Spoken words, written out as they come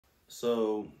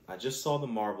So I just saw the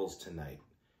Marvels tonight,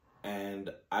 and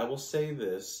I will say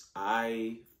this,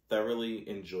 I thoroughly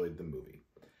enjoyed the movie.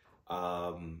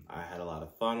 I had a lot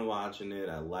of fun watching it.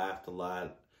 I laughed a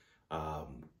lot.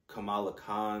 Kamala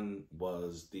Khan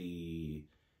was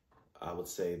I would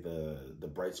say the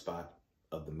bright spot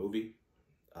of the movie.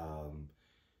 Um,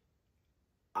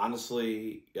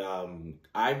 Honestly,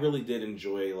 I really did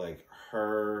enjoy like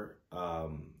her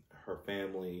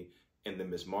family in the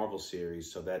Miss Marvel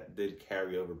series, so that did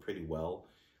carry over pretty well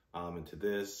into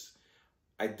this.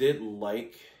 I did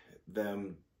like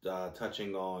them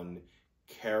touching on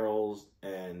Carol's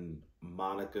and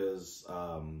Monica's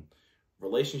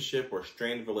relationship or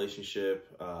strained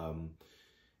relationship,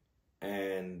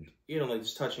 and like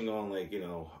just touching on like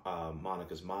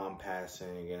Monica's mom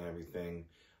passing and everything.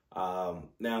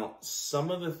 Now,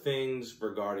 some of the things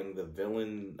regarding the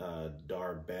villain,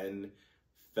 Dar-Ben,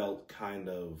 felt kind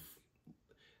of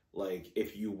like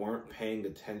if you weren't paying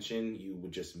attention, you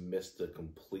would just miss the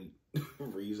complete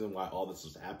reason why all this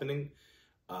was happening.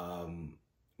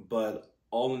 But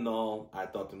all in all, I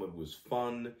thought the movie was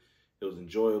fun. It was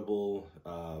enjoyable.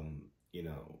 And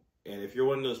if you're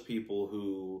one of those people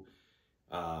who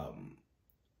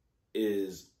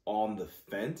is on the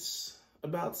fence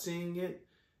about seeing it,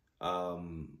 I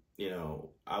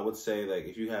would say like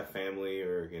if you have family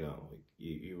or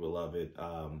you will love it.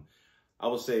 I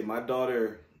would say my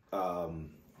daughter,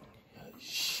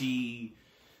 she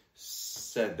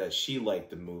said that she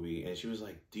liked the movie, and she was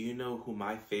like, "Do you know who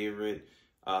my favorite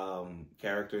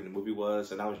character in the movie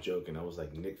was?" And I was joking. I was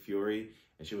like, Nick Fury,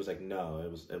 and she was like, "No,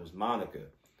 it was Monica."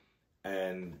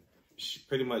 And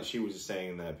pretty much she was just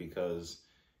saying that because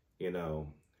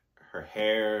her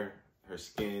hair, her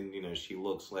skin, she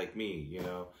looks like me,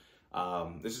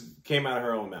 this came out of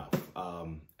her own mouth.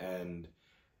 And,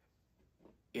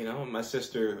 my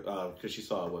sister, because she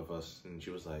saw it with us, and she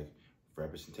was like,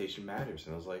 representation matters.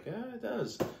 And I was like, yeah, it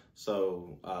does.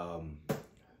 So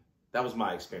that was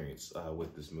my experience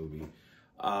with this movie.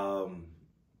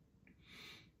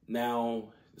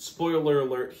 Now, spoiler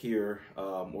alert here,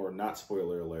 or not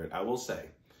spoiler alert, I will say,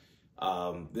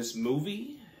 this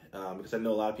movie, because I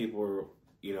know a lot of people are,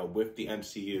 with the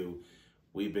MCU,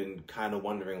 we've been kind of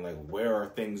wondering, like, where are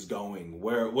things going?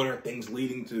 What are things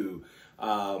leading to?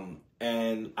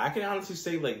 And I can honestly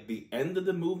say, like, the end of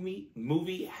the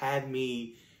movie had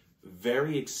me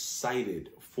very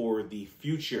excited for the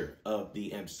future of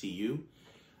the MCU.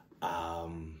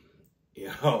 And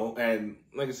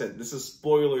like I said, this is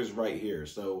spoilers right here.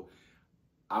 So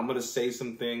I'm going to say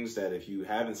some things that if you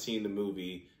haven't seen the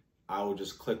movie, I will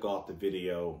just click off the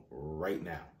video right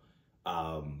now.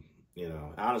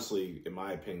 Honestly, in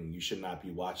my opinion, you should not be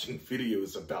watching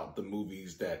videos about the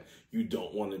movies that you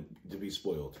don't want to be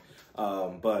spoiled.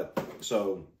 But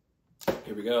so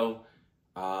here we go.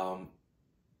 The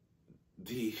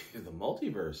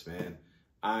multiverse, man.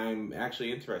 I'm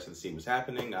actually interested to see what's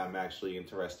happening. I'm actually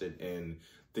interested in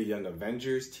the Young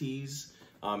Avengers tease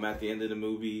at the end of the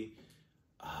movie.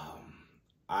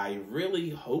 I really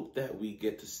hope that we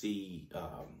get to see,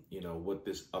 what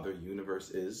this other universe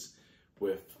is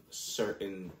with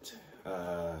certain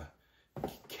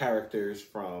characters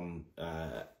from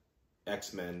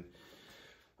X-Men.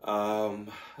 I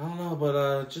don't know,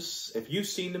 but just if you've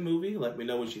seen the movie, let me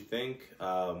know what you think.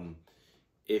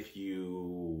 If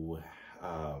you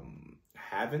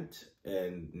haven't,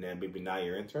 and maybe now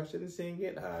you're interested in seeing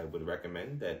it, I would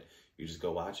recommend that you just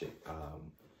go watch it.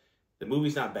 The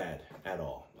movie's not bad at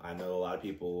all. I know a lot of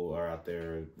people are out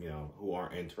there, who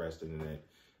aren't interested in it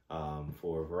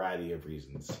for a variety of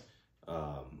reasons.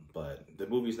 But the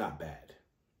movie's not bad.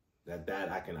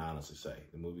 That I can honestly say.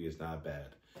 The movie is not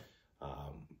bad.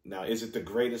 Now, is it the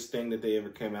greatest thing that they ever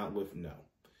came out with? No.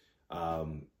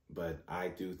 But I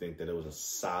do think that it was a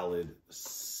solid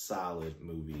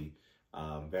movie.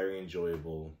 Very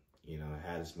enjoyable. It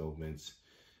had its moments.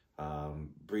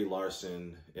 Brie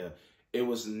Larson, it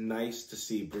was nice to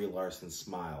see Brie Larson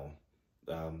smile.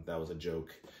 That was a joke,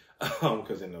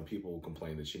 because I know people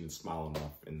complain that she didn't smile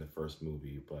enough in the first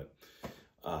movie. But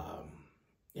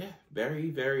yeah, very,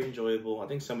 very enjoyable. I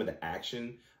think some of the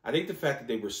action, I think the fact that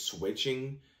they were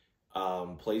switching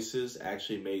places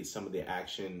actually made some of the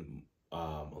action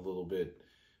a little bit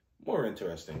more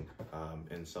interesting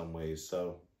in some ways.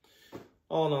 So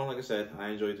all in all, like I said, I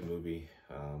enjoyed the movie.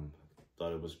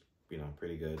 Thought it was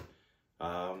pretty good.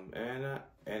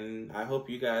 And I hope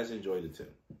you guys enjoyed it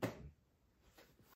too.